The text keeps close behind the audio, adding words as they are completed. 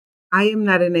I am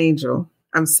not an angel.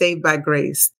 I'm saved by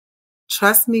grace.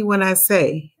 Trust me when I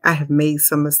say I have made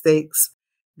some mistakes.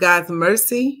 God's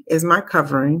mercy is my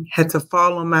covering, had to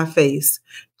fall on my face.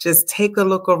 Just take a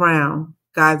look around.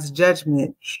 God's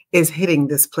judgment is hitting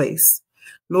this place.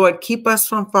 Lord, keep us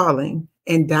from falling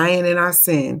and dying in our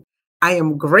sin. I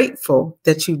am grateful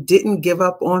that you didn't give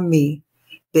up on me.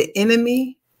 The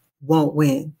enemy won't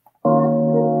win.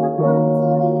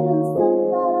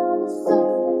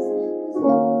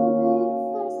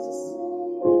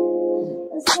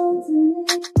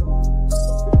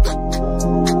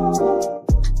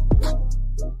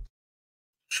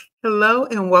 Hello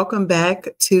and welcome back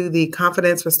to the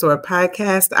Confidence Restored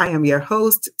podcast. I am your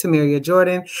host, Tomeria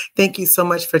Jordan. Thank you so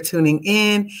much for tuning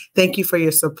in. Thank you for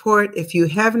your support. If you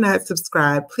have not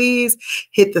subscribed, please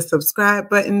hit the subscribe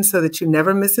button so that you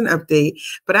never miss an update.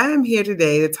 But I am here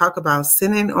today to talk about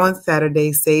sinning on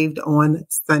Saturday, saved on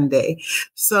Sunday.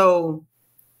 So,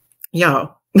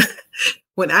 y'all,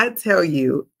 when I tell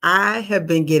you, I have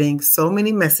been getting so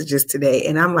many messages today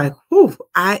and I'm like, whew,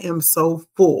 I am so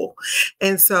full.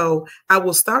 And so I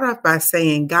will start off by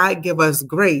saying, God, give us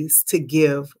grace to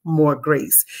give more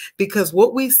grace, because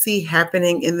what we see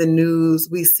happening in the news,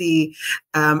 we see,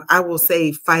 I will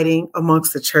say, fighting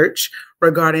amongst the church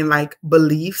regarding like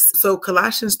beliefs. So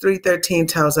Colossians 3:13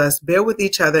 tells us, bear with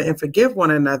each other and forgive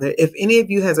one another. If any of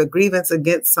you has a grievance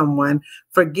against someone,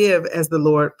 forgive as the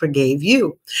Lord forgave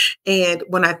you. And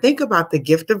when I think about the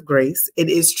gift of grace, it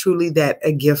is truly that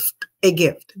a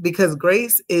gift, because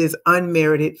grace is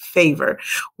unmerited favor.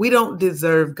 We don't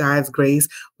deserve God's grace.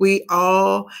 We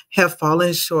all have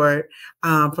fallen short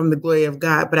from the glory of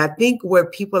God. But I think where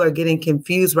people are getting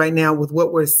confused right now with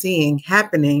what we're seeing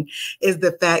happening is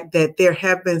the fact that there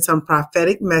have been some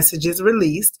prophetic messages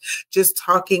released just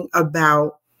talking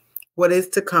about what is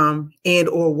to come and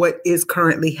or what is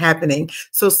currently happening.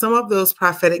 So some of those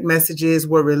prophetic messages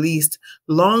were released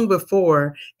long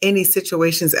before any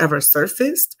situations ever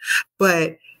surfaced,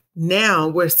 but now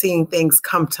we're seeing things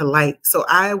come to light. So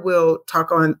I will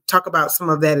talk about some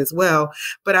of that as well,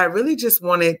 but I really just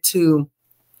wanted to,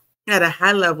 at a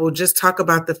high level, just talk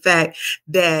about the fact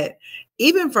that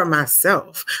even for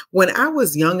myself, when I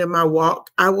was young in my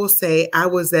walk, I will say I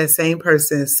was that same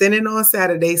person, sinning on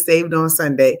Saturday, saved on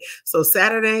Sunday. So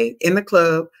Saturday in the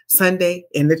club, Sunday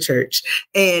in the church.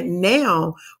 And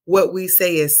now what we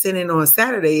say is sinning on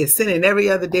Saturday is sinning every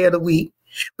other day of the week.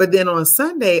 But then on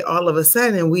Sunday, all of a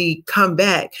sudden, we come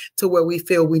back to where we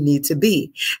feel we need to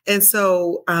be. And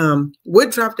so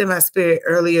what dropped in my spirit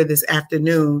earlier this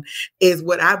afternoon is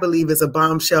what I believe is a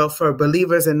bombshell for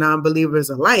believers and non-believers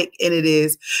alike. And it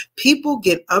is, people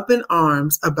get up in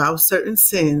arms about certain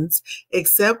sins,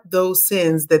 except those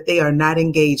sins that they are not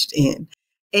engaged in.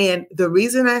 And the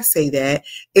reason I say that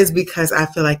is because I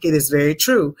feel like it is very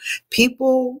true.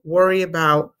 People worry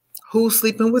about who's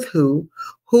sleeping with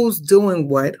who's doing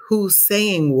what, who's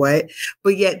saying what,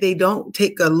 but yet they don't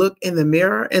take a look in the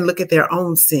mirror and look at their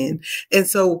own sin. And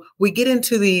so we get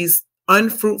into these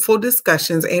unfruitful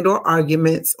discussions and or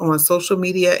arguments on social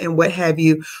media and what have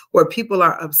you, where people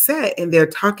are upset and they're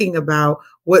talking about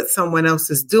what someone else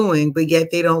is doing, but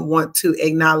yet they don't want to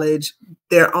acknowledge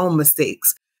their own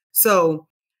mistakes. So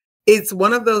it's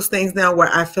one of those things now where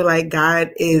I feel like God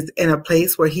is in a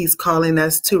place where he's calling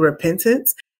us to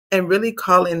repentance and really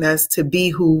calling us to be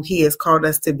who he has called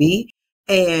us to be.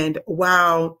 And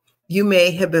while you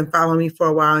may have been following me for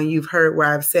a while and you've heard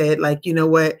where I've said, like, you know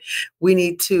what, we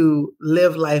need to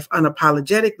live life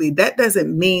unapologetically. That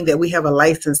doesn't mean that we have a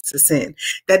license to sin.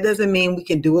 That doesn't mean we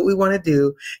can do what we want to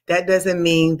do. That doesn't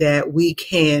mean that we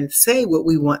can say what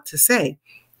we want to say,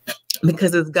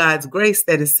 because it's God's grace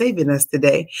that is saving us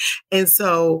today. And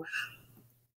so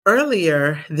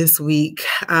earlier this week,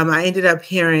 I ended up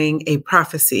hearing a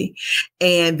prophecy,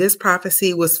 and this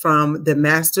prophecy was from the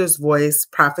Master's Voice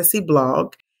prophecy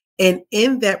blog. And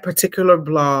in that particular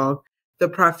blog, the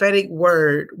prophetic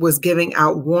word was giving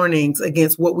out warnings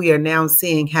against what we are now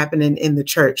seeing happening in the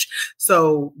church.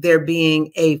 So there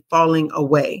being a falling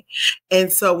away.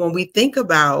 And so when we think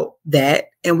about that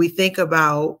and we think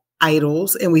about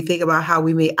idols and we think about how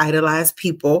we may idolize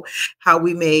people, how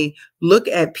we may look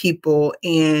at people,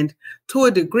 and to a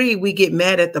degree, we get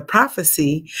mad at the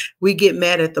prophecy, we get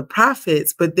mad at the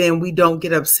prophets, but then we don't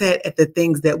get upset at the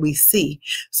things that we see.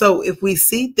 So if we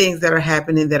see things that are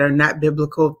happening that are not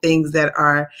biblical, things that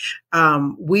are,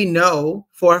 we know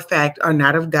for a fact are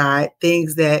not of God,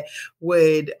 things that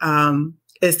would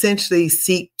essentially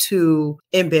seek to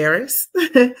embarrass,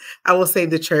 I will say,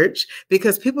 the church,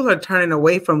 because people are turning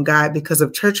away from God because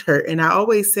of church hurt. And I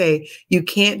always say, you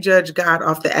can't judge God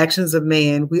off the actions of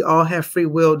man. We all have free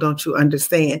will. Don't you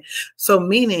understand? So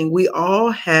meaning we all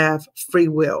have free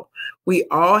will. We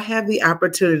all have the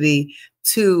opportunity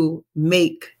to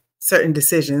make certain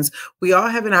decisions. We all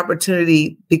have an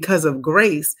opportunity because of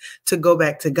grace to go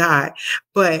back to God.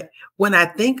 But when I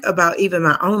think about even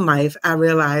my own life, I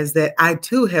realize that I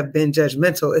too have been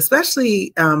judgmental,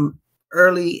 especially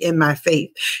early in my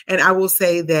faith. And I will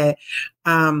say that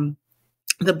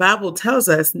the Bible tells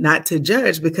us not to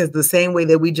judge, because the same way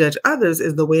that we judge others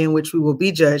is the way in which we will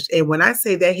be judged. And when I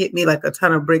say that hit me like a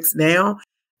ton of bricks now,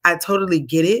 I totally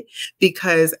get it,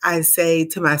 because I say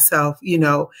to myself, you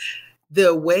know,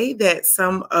 the way that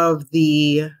some of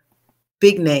the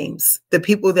big names, the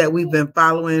people that we've been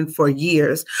following for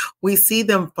years, we see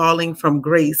them falling from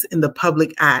grace in the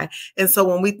public eye. And so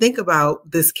when we think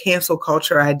about this cancel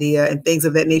culture idea and things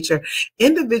of that nature,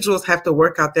 individuals have to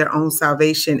work out their own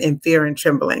salvation in fear and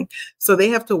trembling. So they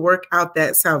have to work out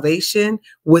that salvation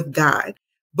with God.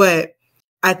 But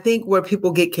I think where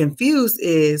people get confused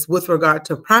is with regard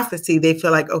to prophecy. They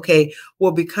feel like, okay,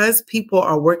 well, because people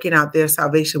are working out their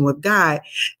salvation with God,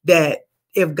 that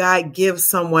if God gives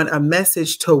someone a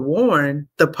message to warn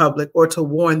the public or to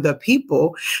warn the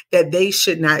people, that they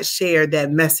should not share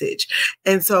that message.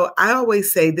 And so I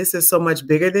always say this is so much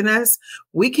bigger than us.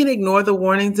 We can ignore the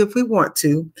warnings if we want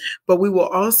to, but we will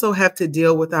also have to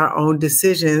deal with our own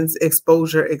decisions,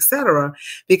 exposure, etc.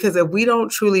 Because if we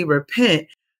don't truly repent,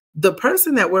 the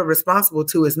person that we're responsible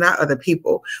to is not other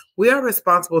people. We are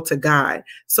responsible to God.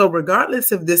 So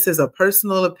regardless if this is a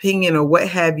personal opinion or what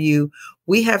have you,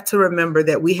 we have to remember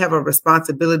that we have a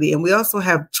responsibility, and we also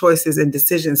have choices and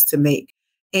decisions to make.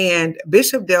 And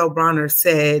Bishop Dale Bronner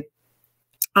said,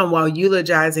 while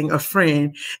eulogizing a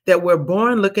friend, that we're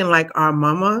born looking like our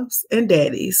mamas and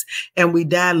daddies, and we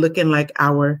die looking like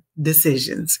our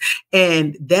decisions.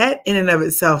 And that in and of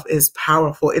itself is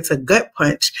powerful. It's a gut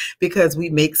punch because we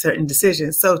make certain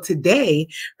decisions. So today,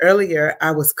 earlier,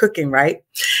 I was cooking, right?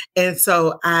 And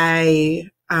so I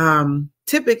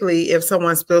typically, if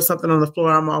someone spills something on the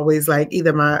floor, I'm always like,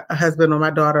 either my husband or my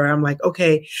daughter, I'm like,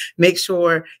 okay, make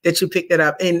sure that you pick that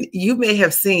up. And you may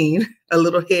have seen a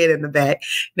little head in the back.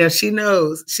 Now she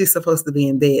knows she's supposed to be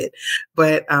in bed,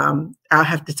 but I'll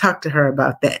have to talk to her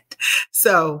about that.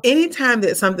 So anytime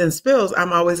that something spills,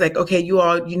 I'm always like, okay, you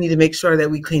need to make sure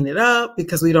that we clean it up,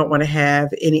 because we don't want to have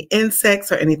any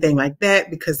insects or anything like that,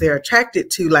 because they're attracted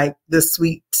to like the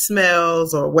sweet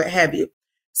smells or what have you.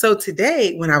 So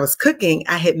today when I was cooking,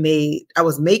 I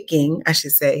was making, I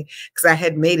should say, because I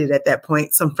had made it at that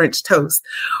point, some French toast.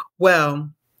 Well,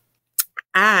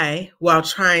 while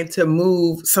trying to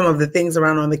move some of the things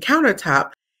around on the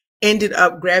countertop, ended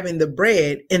up grabbing the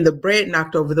bread, and the bread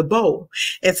knocked over the bowl.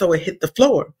 And so it hit the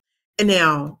floor. And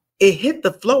now it hit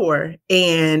the floor,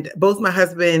 and both my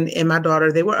husband and my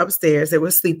daughter, they were upstairs, they were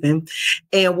sleeping.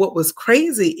 And what was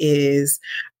crazy is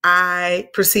I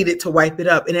proceeded to wipe it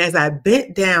up. And as I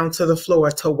bent down to the floor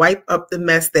to wipe up the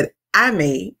mess that I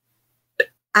made,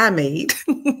 I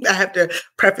have to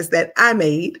preface that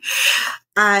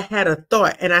I had a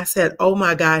thought, and I said, oh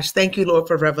my gosh, thank you, Lord,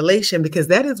 for revelation, because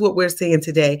that is what we're seeing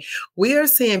today. We are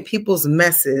seeing people's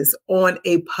messes on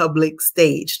a public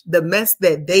stage, the mess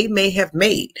that they may have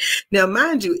made. Now,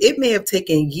 mind you, it may have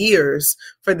taken years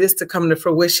for this to come to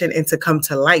fruition and to come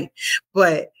to light,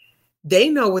 but they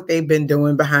know what they've been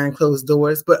doing behind closed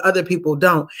doors, but other people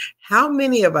don't. How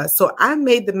many of us? So I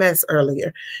made the mess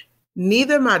earlier.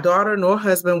 Neither my daughter nor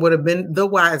husband would have been the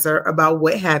wiser about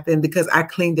what happened because I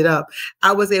cleaned it up.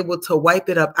 I was able to wipe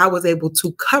it up. I was able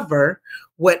to cover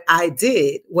what I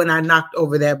did when I knocked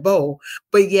over that bowl.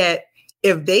 But yet,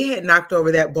 if they had knocked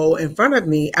over that bowl in front of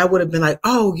me, I would have been like,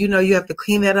 oh, you have to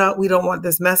clean that up. We don't want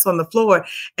this mess on the floor.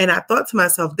 And I thought to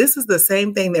myself, this is the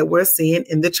same thing that we're seeing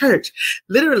in the church.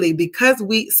 Literally, because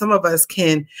some of us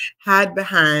can hide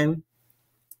behind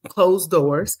closed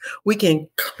doors, we can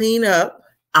clean up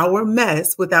our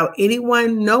mess without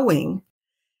anyone knowing,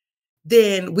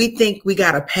 then we think we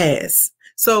got a pass.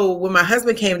 So when my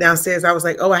husband came downstairs, I was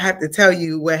like, oh, I have to tell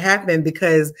you what happened,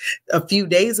 because a few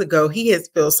days ago he had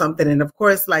spilled something. And of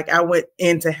course, like, I went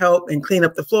in to help and clean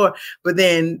up the floor. But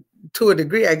then to a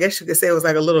degree, I guess you could say it was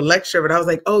like a little lecture, but I was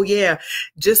like, oh yeah,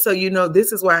 just so you know,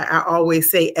 this is why I always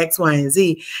say X, Y, and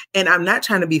Z. And I'm not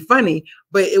trying to be funny,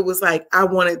 but it was like, I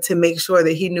wanted to make sure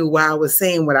that he knew why I was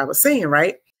saying what I was saying,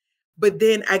 right? But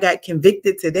then I got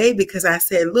convicted today because I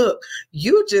said, look,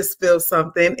 you just spilled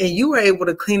something and you were able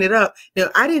to clean it up. Now,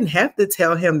 I didn't have to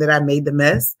tell him that I made the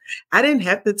mess. I didn't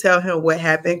have to tell him what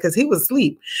happened because he was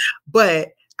asleep. But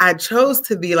I chose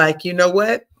to be like, you know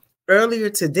what? Earlier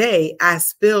today, I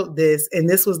spilled this, and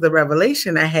this was the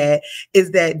revelation I had,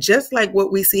 is that just like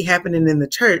what we see happening in the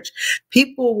church,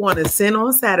 people want to sin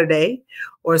on Saturday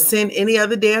or sin any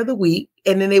other day of the week,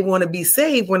 and then they want to be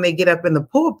saved when they get up in the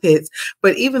pulpits.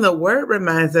 But even the word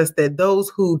reminds us that those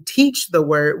who teach the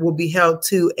word will be held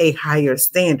to a higher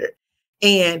standard.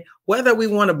 And whether we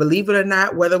want to believe it or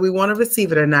not, whether we want to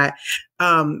receive it or not,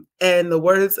 and the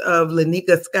words of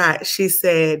Lanika Scott, she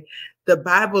said, the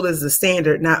Bible is the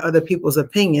standard, not other people's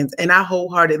opinions. And I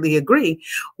wholeheartedly agree.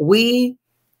 We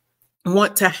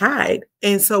want to hide.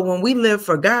 And so when we live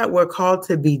for God, we're called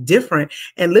to be different.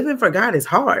 And living for God is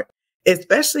hard,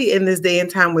 especially in this day and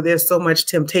time where there's so much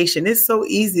temptation. It's so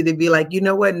easy to be like, you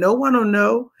know what? No one will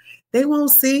know. They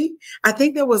won't see. I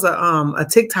think there was a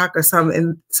TikTok or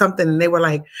something, and they were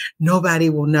like, nobody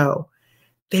will know.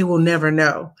 They will never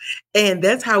know. And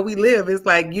that's how we live. It's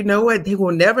like, you know what? They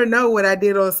will never know what I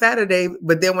did on Saturday.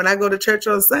 But then when I go to church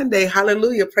on Sunday,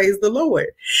 hallelujah, praise the Lord.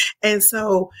 And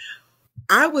so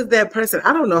I was that person.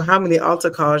 I don't know how many altar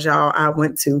calls, y'all, I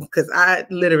went to, because I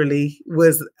literally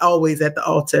was always at the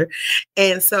altar.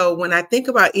 And so when I think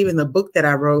about even the book that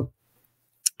I wrote,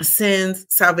 S.I.N.S,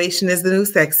 Salvation is the New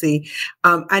Sexy,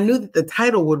 I knew that the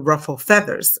title would ruffle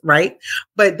feathers, right?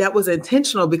 But that was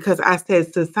intentional because I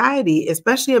said society,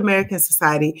 especially American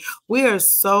society, we are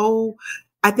so,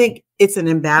 I think it's an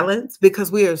imbalance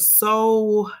because we are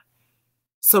so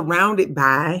surrounded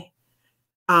by,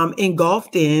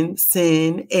 engulfed in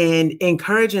sin and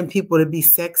encouraging people to be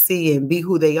sexy and be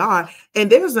who they are.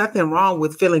 And there's nothing wrong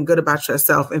with feeling good about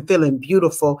yourself and feeling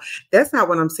beautiful. That's not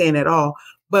what I'm saying at all.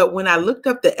 But when I looked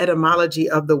up the etymology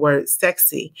of the word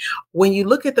sexy, when you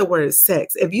look at the word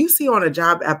sex, if you see on a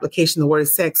job application the word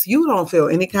sex, you don't feel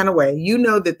any kind of way. You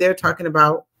know that they're talking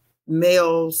about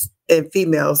males and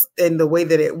females in the way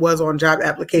that it was on job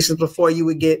applications before. You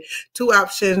would get two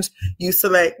options. You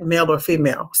select male or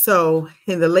female. So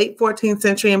in the late 14th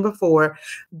century and before,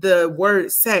 the word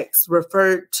sex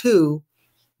referred to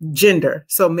gender,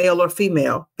 so male or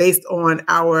female, based on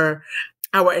our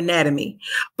anatomy.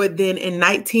 But then in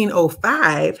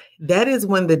 1905, that is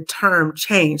when the term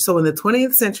changed. So in the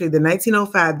 20th century, the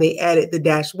 1905, they added the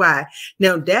dash Y.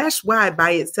 Now, dash Y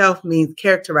by itself means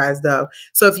characterized of.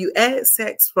 So if you add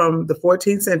sex from the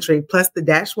 14th century plus the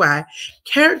dash Y,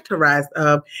 characterized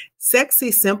of,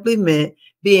 sexy simply meant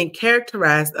being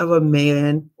characterized of a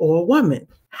man or a woman.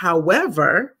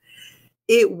 However,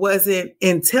 it wasn't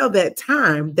until that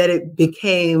time that it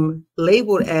became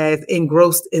labeled as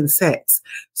engrossed in sex.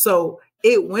 So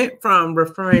it went from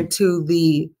referring to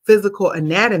the physical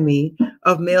anatomy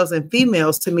of males and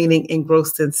females to meaning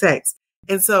engrossed in sex.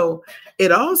 And so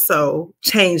it also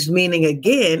changed meaning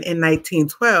again in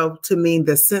 1912 to mean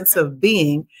the sense of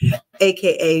being,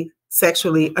 aka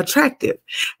sexually attractive.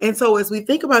 And so as we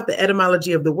think about the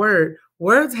etymology of the word,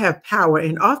 words have power,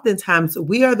 and oftentimes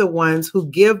we are the ones who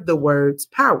give the words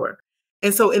power.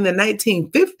 And so in the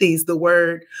 1950s, the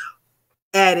word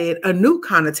added a new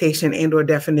connotation and or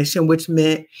definition, which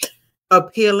meant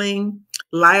appealing,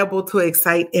 liable to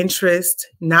excite interest,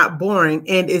 not boring,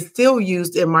 and is still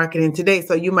used in marketing today.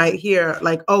 So you might hear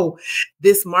like, oh,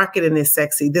 this marketing is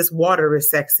sexy, this water is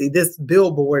sexy, this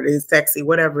billboard is sexy,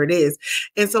 whatever it is.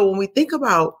 And so when we think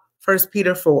about 1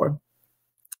 Peter 4,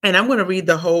 and I'm going to read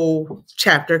the whole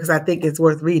chapter because I think it's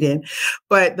worth reading.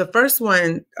 But the first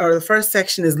one, or the first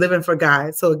section, is living for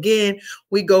God. So again,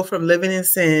 we go from living in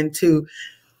sin to,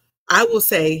 I will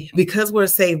say, because we're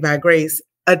saved by grace,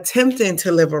 attempting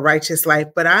to live a righteous life.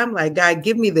 But I'm like, God,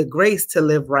 give me the grace to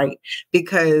live right,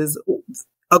 because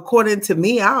according to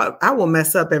me, I will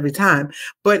mess up every time,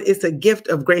 but it's a gift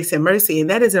of grace and mercy. And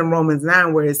that is in Romans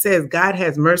 9, where it says God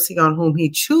has mercy on whom he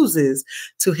chooses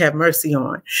to have mercy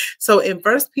on. So in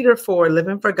 1 Peter 4,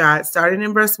 living for God, starting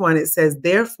in verse 1, it says,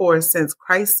 therefore, since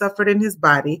Christ suffered in his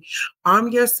body, arm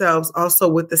yourselves also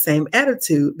with the same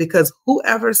attitude, because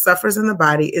whoever suffers in the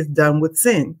body is done with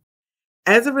sin.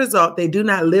 As a result, they do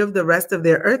not live the rest of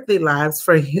their earthly lives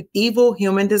for evil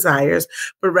human desires,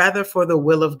 but rather for the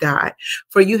will of God.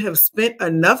 For you have spent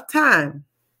enough time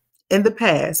in the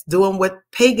past doing what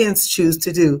pagans choose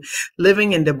to do,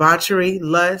 living in debauchery,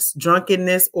 lust,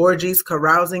 drunkenness, orgies,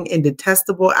 carousing, and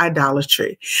detestable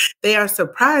idolatry. They are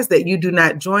surprised that you do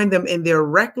not join them in their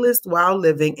reckless, wild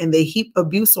living, and they heap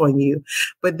abuse on you.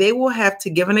 But they will have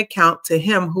to give an account to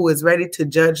him who is ready to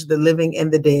judge the living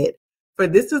and the dead. For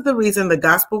this is the reason the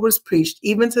gospel was preached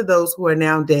even to those who are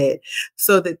now dead,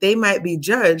 so that they might be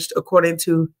judged according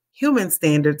to human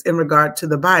standards in regard to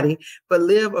the body, but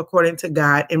live according to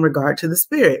God in regard to the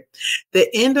spirit. The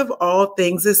end of all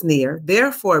things is near.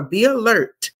 Therefore, be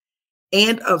alert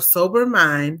and of sober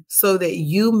mind, so that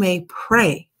you may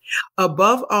pray.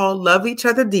 Above all, love each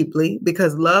other deeply,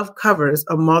 because love covers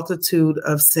a multitude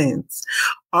of sins.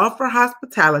 Offer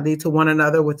hospitality to one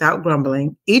another without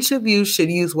grumbling. Each of you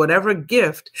should use whatever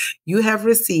gift you have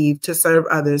received to serve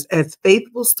others as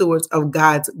faithful stewards of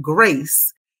God's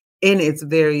grace in its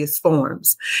various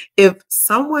forms. If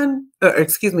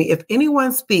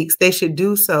anyone speaks, they should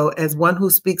do so as one who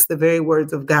speaks the very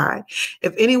words of God.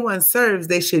 If anyone serves,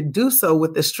 they should do so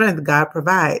with the strength God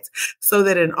provides, so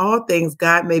that in all things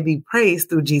God may be praised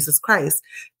through Jesus Christ.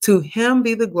 To him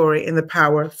be the glory and the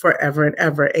power forever and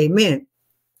ever. Amen.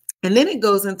 And then it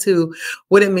goes into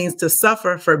what it means to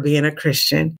suffer for being a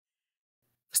Christian.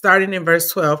 Starting in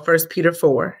verse 12, 1 Peter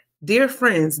 4. Dear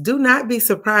friends, do not be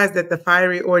surprised at the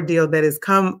fiery ordeal that has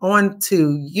come on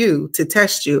to you to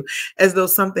test you, as though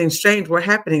something strange were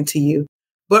happening to you.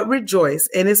 But rejoice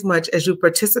inasmuch as you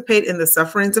participate in the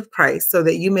sufferings of Christ, so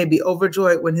that you may be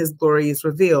overjoyed when his glory is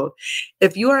revealed.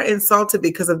 If you are insulted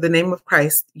because of the name of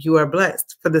Christ, you are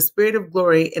blessed, for the Spirit of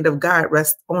glory and of God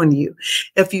rests on you.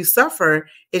 If you suffer,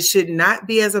 it should not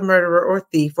be as a murderer or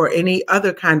thief or any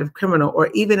other kind of criminal, or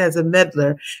even as a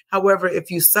meddler. However, if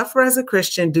you suffer as a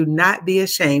Christian, do not be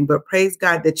ashamed, but praise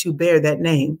God that you bear that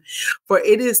name. For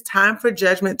it is time for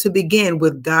judgment to begin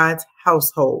with God's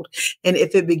household. And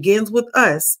if it begins with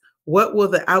us, what will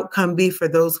the outcome be for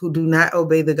those who do not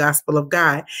obey the gospel of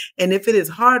God? And if it is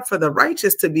hard for the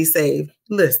righteous to be saved,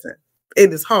 listen,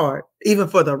 it is hard even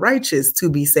for the righteous to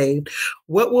be saved.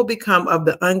 What will become of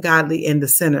the ungodly and the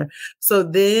sinner? So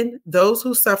then those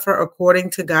who suffer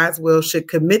according to God's will should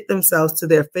commit themselves to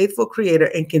their faithful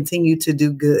Creator and continue to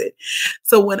do good.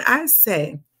 So when I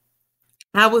say,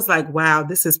 I was like, wow,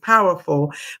 this is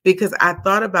powerful, because I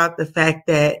thought about the fact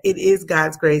that it is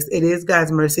God's grace, it is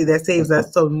God's mercy that saves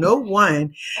us. So no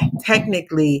one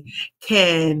technically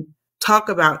can talk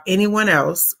about anyone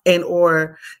else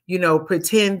or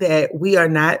pretend that we are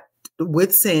not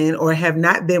with sin, or have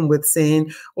not been with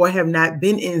sin, or have not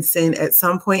been in sin at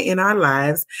some point in our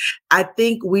lives. I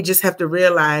think we just have to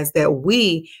realize that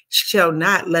we shall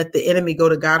not let the enemy go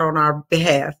to God on our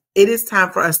behalf. It is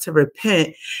time for us to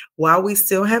repent while we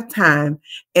still have time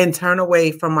and turn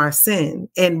away from our sin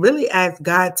and really ask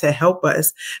God to help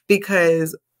us,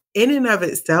 because in and of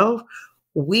itself,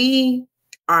 we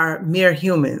are mere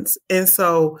humans. And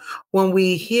so when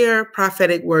we hear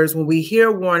prophetic words, when we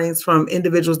hear warnings from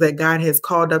individuals that God has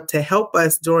called up to help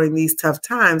us during these tough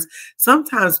times,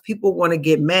 sometimes people want to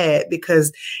get mad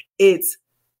because it's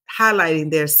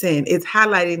highlighting their sin. It's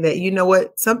highlighting that, you know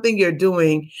what, something you're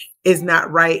doing is not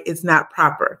right. It's not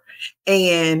proper.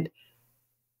 And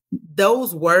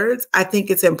those words, I think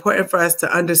it's important for us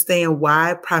to understand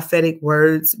why prophetic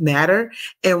words matter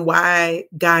and why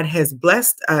God has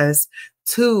blessed us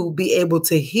to be able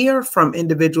to hear from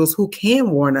individuals who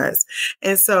can warn us.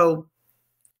 And so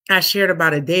I shared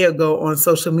about a day ago on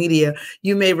social media,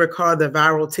 you may recall the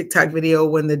viral TikTok video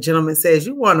when the gentleman says,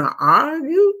 "You want to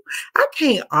argue? I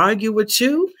can't argue with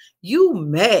you. You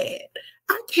mad.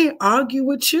 I can't argue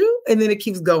with you." And then it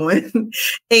keeps going.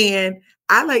 And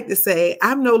I like to say,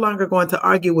 I'm no longer going to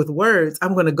argue with words.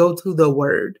 I'm going to go to the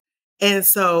word. And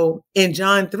so in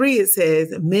John 3, it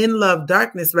says, men love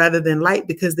darkness rather than light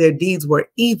because their deeds were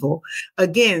evil.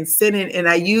 Again, sinning, and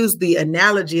I use the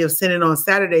analogy of sinning on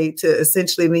Saturday to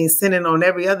essentially mean sinning on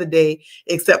every other day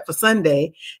except for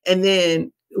Sunday. And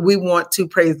then we want to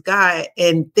praise God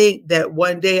and think that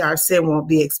one day our sin won't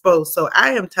be exposed. So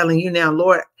I am telling you now,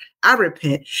 Lord, I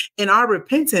repent. In our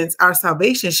repentance, our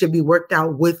salvation should be worked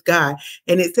out with God.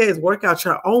 And it says, work out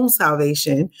your own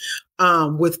salvation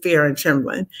with fear and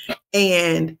trembling.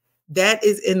 And that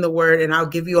is in the word. And I'll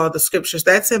give you all the scriptures.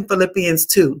 That's in Philippians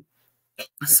 2.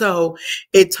 So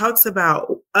it talks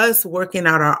about us working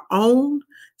out our own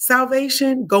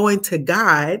salvation, going to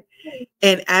God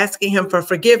and asking him for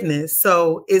forgiveness.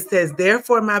 So it says,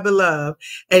 therefore, my beloved,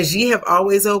 as ye have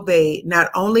always obeyed, not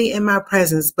only in my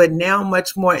presence, but now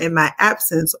much more in my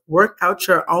absence, work out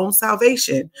your own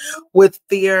salvation with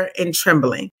fear and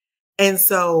trembling. And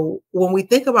so when we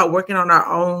think about working out our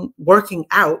own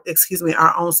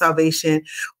salvation,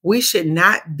 we should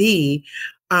not be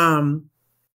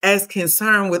as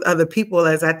concerned with other people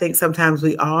as I think sometimes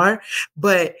we are,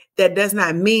 but that does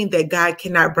not mean that God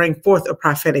cannot bring forth a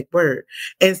prophetic word.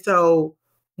 And so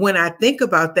when I think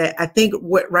about that, I think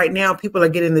what right now people are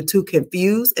getting the two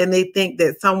confused, and they think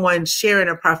that someone sharing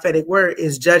a prophetic word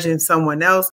is judging someone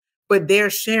else, but they're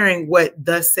sharing what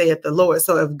thus saith the Lord.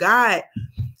 So if God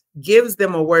gives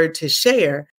them a word to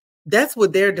share, That's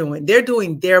what they're doing. They're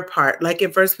doing their part. Like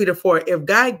in 1 Peter 4, if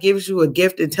God gives you a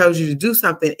gift and tells you to do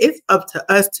something, it's up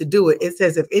to us to do it. It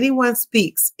says, if anyone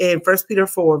speaks in 1 Peter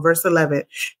 4, verse 11,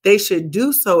 they should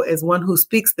do so as one who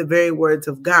speaks the very words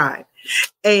of God.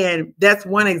 And that's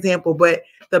one example. But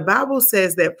the Bible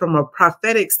says that from a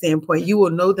prophetic standpoint, you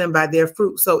will know them by their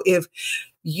fruit. So if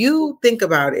you think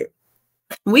about it,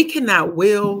 we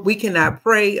cannot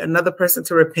pray another person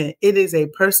to repent. It is a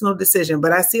personal decision.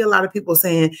 But I see a lot of people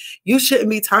saying, you shouldn't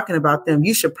be talking about them.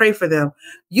 You should pray for them.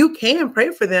 You can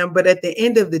pray for them. But at the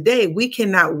end of the day, we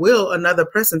cannot will another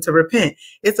person to repent.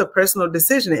 It's a personal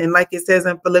decision. And like it says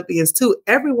in Philippians 2,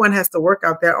 everyone has to work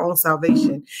out their own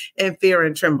salvation in fear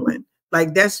and trembling.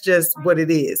 Like, that's just what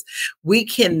it is. We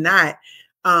cannot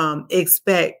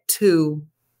expect to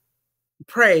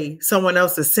pray someone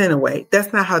else's sin away.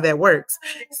 That's not how that works.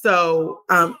 So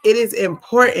it is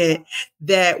important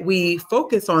that we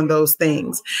focus on those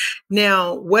things.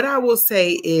 Now, what I will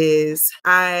say is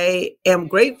I am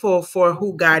grateful for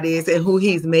who God is and who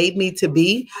he's made me to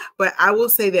be. But I will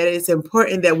say that it's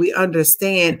important that we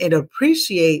understand and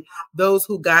appreciate those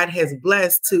who God has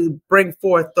blessed to bring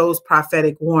forth those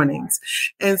prophetic warnings.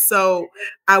 And so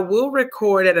I will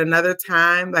record at another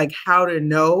time, like how to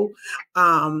know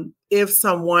if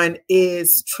someone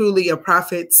is truly a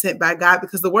prophet sent by God,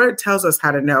 because the word tells us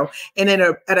how to know. And at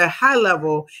a high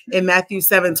level in Matthew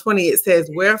 7:20, it says,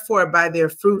 wherefore by their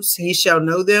fruits ye shall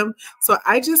know them. So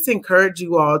I just encourage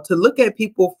you all to look at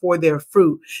people for their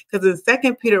fruit, because in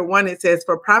 2 Peter 1, it says,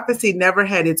 for prophecy never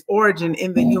had its origin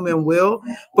in the human will,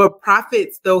 but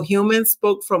prophets, though human,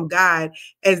 spoke from God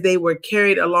as they were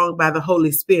carried along by the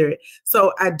Holy Spirit.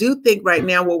 So I do think right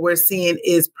now what we're seeing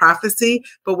is prophecy,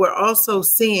 but we're also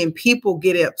seeing people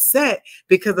get upset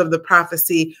because of the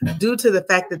prophecy due to the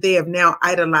fact that they have now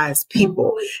idolized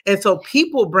people. And so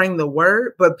people bring the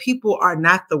word, but people are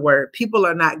not the word. People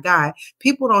are not God.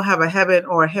 People don't have a heaven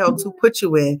or a hell to put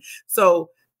you in.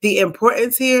 So the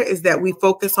importance here is that we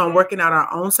focus on working out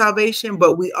our own salvation,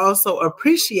 but we also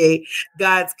appreciate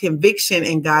God's conviction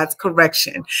and God's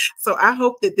correction. So I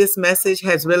hope that this message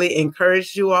has really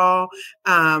encouraged you all.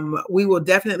 We will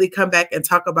definitely come back and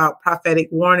talk about prophetic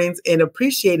warnings and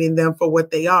appreciating them for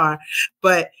what they are.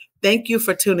 But thank you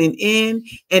for tuning in.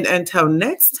 And until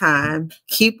next time,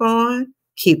 keep on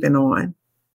keeping on.